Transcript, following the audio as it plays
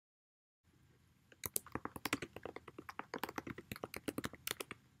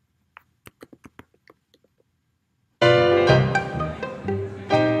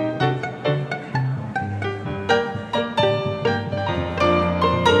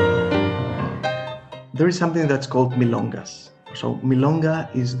There is something that's called Milongas. So Milonga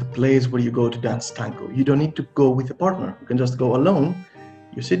is the place where you go to dance tango. You don't need to go with a partner. You can just go alone.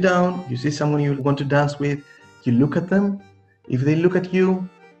 You sit down, you see someone you want to dance with, you look at them. If they look at you,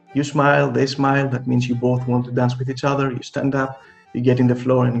 you smile, they smile. That means you both want to dance with each other. You stand up, you get in the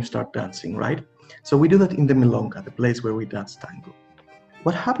floor and you start dancing, right? So we do that in the Milonga, the place where we dance tango.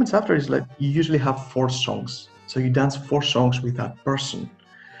 What happens after is like you usually have 4 songs. So you dance 4 songs with that person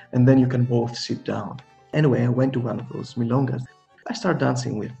and then you can both sit down. Anyway, I went to one of those Milongas. I started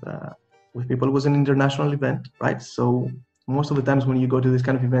dancing with people. It was an international event, right? So most of the times when you go to these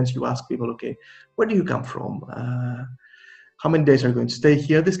kind of events, you ask people, okay, where do you come from? How many days are you going to stay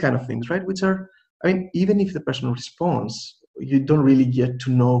here? These kind of things, right? Which are, I mean, even if the person responds, you don't really get to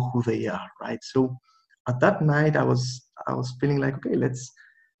know who they are, right? So at that night, I was feeling like, okay,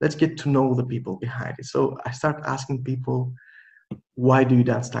 let's get to know the people behind it. So I started asking people, why do you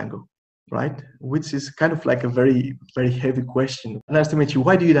dance tango, right? Which is kind of like a very, very heavy question. Nice to meet you.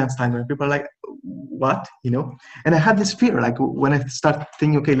 Why do you dance tango? And people are like, what? You know? And I had this fear, like when I started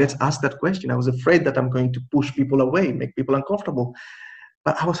thinking, okay, let's ask that question. I was afraid that I'm going to push people away, make people uncomfortable.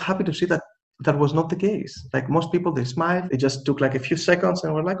 But I was happy to see that that was not the case. Like most people, they smiled. They just took like a few seconds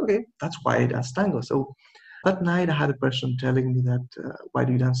and were like, okay, that's why I dance tango. So that night I had a person telling me that, why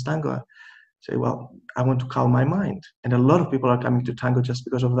do you dance tango? I say, well, I want to calm my mind. And a lot of people are coming to tango just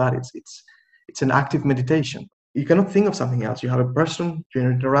because of that. It's an active meditation. You cannot think of something else. You have a person,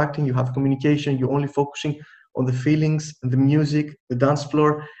 you're interacting, you have communication, you're only focusing on the feelings, the music, the dance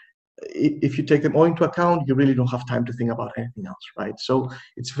floor. If you take them all into account, you really don't have time to think about anything else, right? So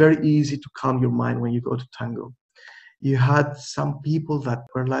it's very easy to calm your mind when you go to tango. You had some people that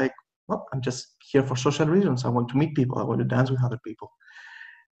were like, well, I'm just here for social reasons. I want to meet people. I want to dance with other people.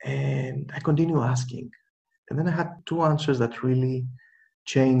 And I continue asking. And then I had 2 answers that really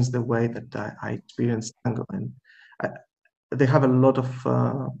changed the way that I experienced tango. And they have a lot of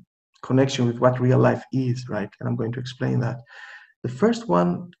connection with what real life is, right? And I'm going to explain that. The first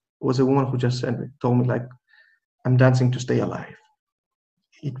one was a woman who just told me, like, I'm dancing to stay alive.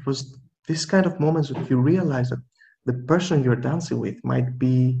 It was this kind of moments that you realize that the person you're dancing with might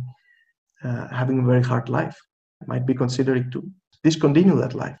be having a very hard life, might be considering to discontinue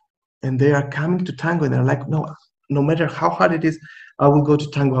that life. And they are coming to tango and they're like, no matter how hard it is, I will go to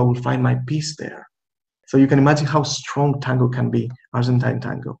tango, I will find my peace there. So you can imagine how strong tango can be, Argentine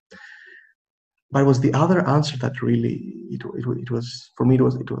tango. But it was the other answer that really, it was, for me, it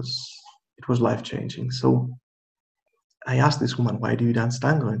was life-changing. So I asked this woman, why do you dance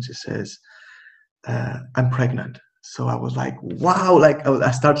tango? And she says, I'm pregnant. So I was like, wow, like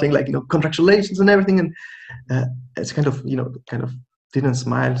I started saying like, congratulations and everything. And it's kind of didn't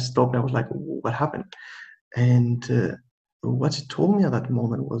smile, stopped. And I was like, what happened? And what she told me at that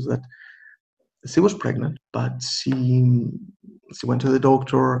moment was that she was pregnant, but she went to the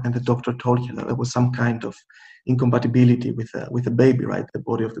doctor and the doctor told her that there was some kind of incompatibility with the baby, right? The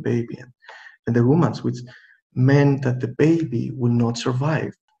body of the baby and the woman's, which meant that the baby will not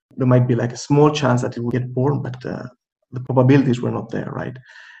survive. There might be like a small chance that it will get born, but the probabilities were not there, right?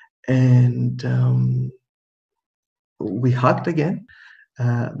 And we hugged again,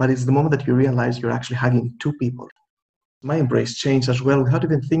 but it's the moment that you realize you're actually hugging 2 people. My embrace changed as well without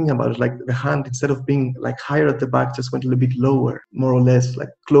even thinking about it. Like the hand, instead of being like higher at the back, just went a little bit lower, more or less like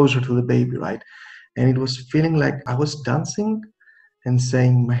closer to the baby, right? And it was feeling like I was dancing and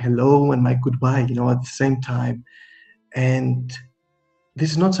saying my hello and my goodbye, at the same time. And this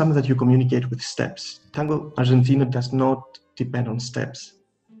is not something that you communicate with steps. Tango Argentina does not depend on steps.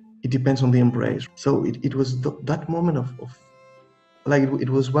 It depends on the embrace. So it was that moment of like, it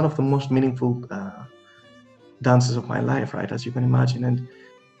was one of the most meaningful dances of my life, right, as you can imagine. And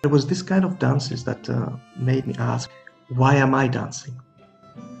it was this kind of dances that made me ask, why am I dancing?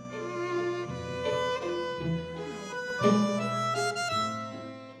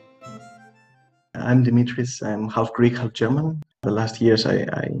 I'm Dimitris. I'm half Greek, half German. The last years I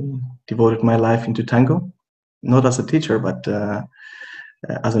devoted my life into tango, not as a teacher, but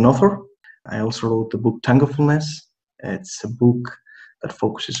as an author. I also wrote the book Tangofulness. It's a book that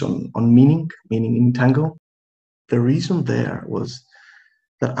focuses on meaning in tango. The reason there was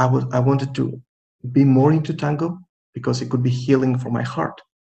that I wanted to be more into tango because it could be healing for my heart.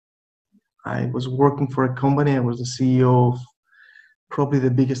 I was working for a company. I was the CEO of probably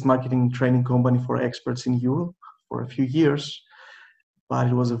the biggest marketing training company for experts in Europe for a few years, but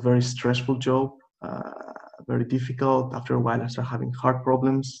it was a very stressful job, very difficult. After a while, I started having heart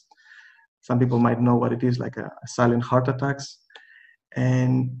problems. Some people might know what it is, like a silent heart attacks.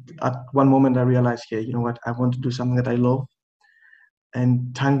 And at one moment I realized, yeah, you know what, I want to do something that I love.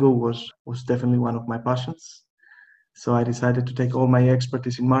 And tango was definitely one of my passions. So I decided to take all my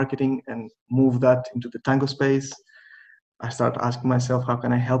expertise in marketing and move that into the tango space. I started asking myself, how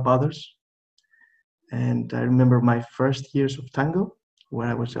can I help others? And I remember my first years of tango, where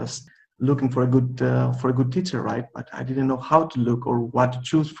I was just looking for a good teacher, right? But I didn't know how to look or what to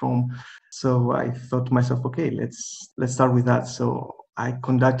choose from. So I thought to myself, okay, let's start with that. So I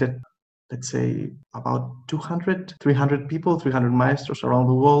conducted, let's say, about 200, 300 people, 300 maestros around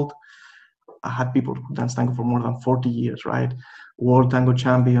the world. I had people who dance tango for more than 40 years, right? World tango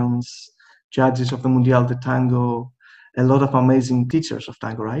champions, judges of the Mundial de Tango, a lot of amazing teachers of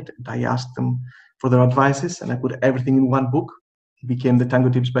tango, right? And I asked them for their advices, and I put everything in one book. It became the Tango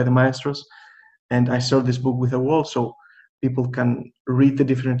Tips by the Maestros. And I shared this book with the world so people can read the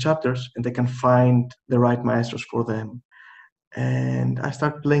different chapters and they can find the right maestros for them. And I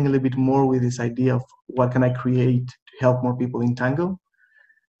started playing a little bit more with this idea of what can I create to help more people in tango.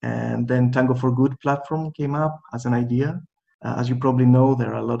 And then TangoForGood platform came up as an idea. As you probably know,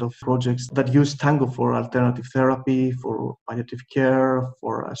 there are a lot of projects that use tango for alternative therapy, for palliative care,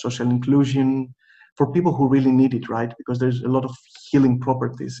 for social inclusion, for people who really need it, right? Because there's a lot of healing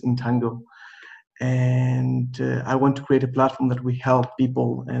properties in tango. And I want to create a platform that we help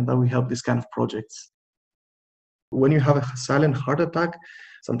people and that we help these kind of projects. When you have a silent heart attack,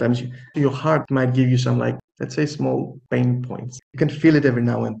 sometimes your heart might give you some, like, let's say, small pain points. You can feel it every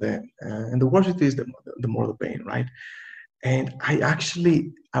now and then. And the worse it is, the more the pain, right? And I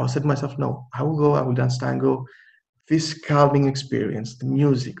was said to myself, no, I will go, I will dance tango. This calming experience, the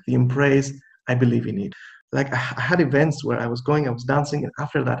music, the embrace, I believe in it. Like, I had events where I was going, I was dancing, and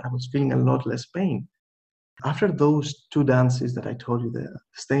after that, I was feeling a lot less pain. After those two dances that I told you, the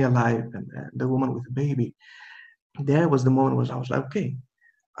Stay Alive and the Woman with the Baby, there was the moment where I was like, okay,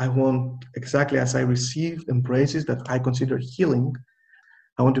 I want, exactly as I received embraces that I consider healing,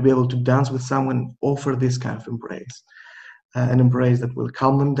 I want to be able to dance with someone, offer this kind of embrace. An embrace that will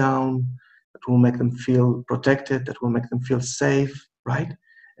calm them down, that will make them feel protected, that will make them feel safe, right?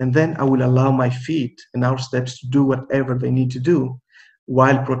 And then I will allow my feet and our steps to do whatever they need to do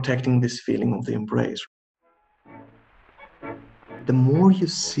while protecting this feeling of the embrace. The more you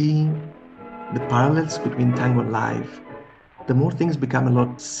see the parallels between tango and life, the more things become a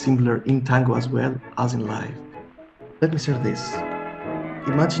lot simpler in tango as well as in life. Let me share this.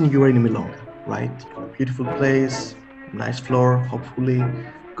 Imagine you are in Milonga, right? A beautiful place, nice floor, hopefully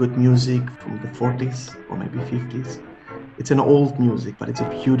good music from the 40s or maybe 50s. It's an old music, but it's a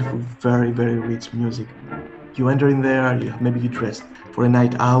beautiful, very, very rich music. You enter in there, maybe you dress for a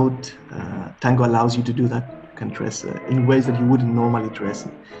night out. Tango allows you to do that. You can dress in ways that you wouldn't normally dress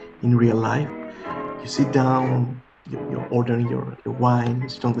in real life. You sit down, you're ordering your wine, you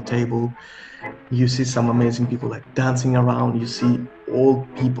sit on the table, you see some amazing people like dancing around. You see old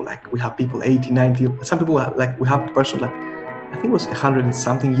people, like we have people 80, 90, some people are, like we have a person like, I think it was 100 and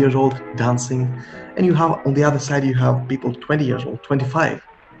something years old dancing. And you have, on the other side, you have people 20 years old, 25.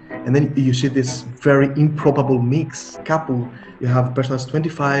 And then you see this very improbable mix couple. You have a person that's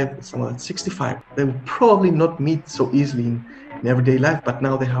 25, someone that's 65. They will probably not meet so easily in everyday life, but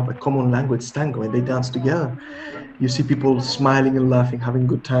now they have a common language, tango, and they dance together. You see people smiling and laughing, having a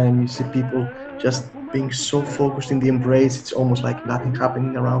good time. You see people just being so focused in the embrace, it's almost like nothing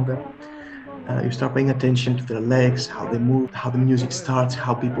happening around them. You start paying attention to their legs, how they move, how the music starts,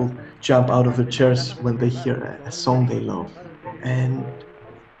 how people jump out of their chairs when they hear a song they love. And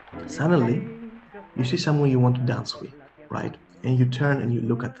suddenly, you see someone you want to dance with, right? And you turn and you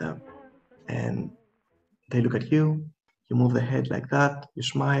look at them, and they look at you. You move the head like that, you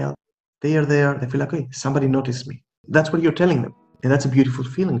smile. They are there, they feel like, okay, somebody noticed me. That's what you're telling them. And that's a beautiful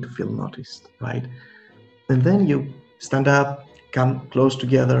feeling, to feel noticed, right? And then you stand up, come close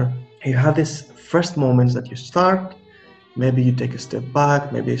together. You have these first moments that you start. Maybe you take a step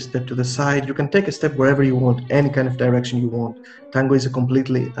back, maybe a step to the side. You can take a step wherever you want, any kind of direction you want. Tango is a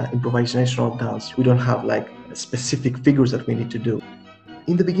completely improvisational dance. We don't have like specific figures that we need to do.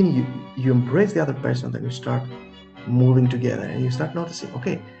 In the beginning, you embrace the other person, then you start moving together and you start noticing,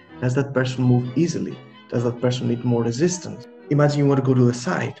 okay, does that person move easily? Does that person need more resistance? Imagine you want to go to the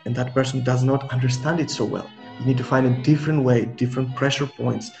side and that person does not understand it so well. You need to find a different way, different pressure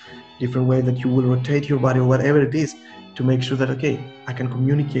points, different way that you will rotate your body or whatever it is to make sure that, okay, I can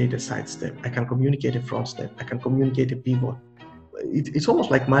communicate a side step, I can communicate a front step, I can communicate a pivot. It's almost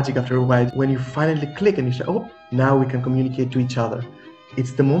like magic after a while when you finally click and you say, oh, now we can communicate to each other.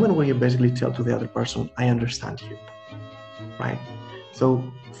 It's the moment where you basically tell to the other person, I understand you, right? So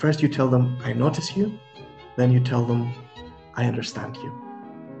first you tell them, I notice you. Then you tell them, I understand you.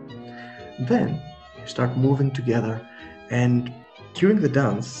 Then you start moving together and During the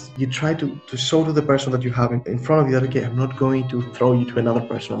dance, you try to show to the person that you have in front of you that, okay, I'm not going to throw you to another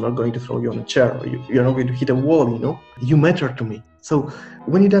person. I'm not going to throw you on a chair. Or you're not going to hit a wall, you know. You matter to me. So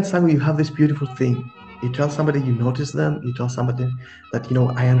when you dance tango, you have this beautiful thing. You tell somebody you notice them. You tell somebody that, you know,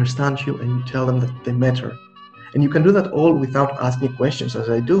 I understand you, and you tell them that they matter. And you can do that all without asking questions, as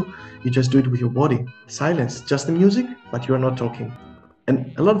I do. You just do it with your body. Silence, just the music, but you are not talking.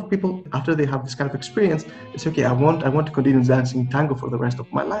 And a lot of people, after they have this kind of experience, they say, okay, I want to continue dancing tango for the rest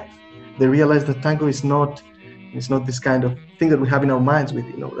of my life. They realize that tango is not this kind of thing that we have in our minds with,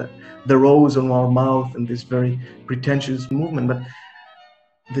 you know, the rose on our mouth and this very pretentious movement. But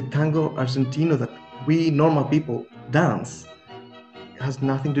the tango argentino that we normal people dance has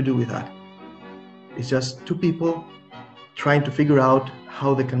nothing to do with that. It's just two people trying to figure out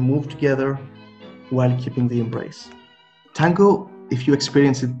how they can move together while keeping the embrace. Tango, if you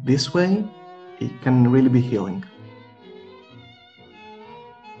experience it this way, it can really be healing.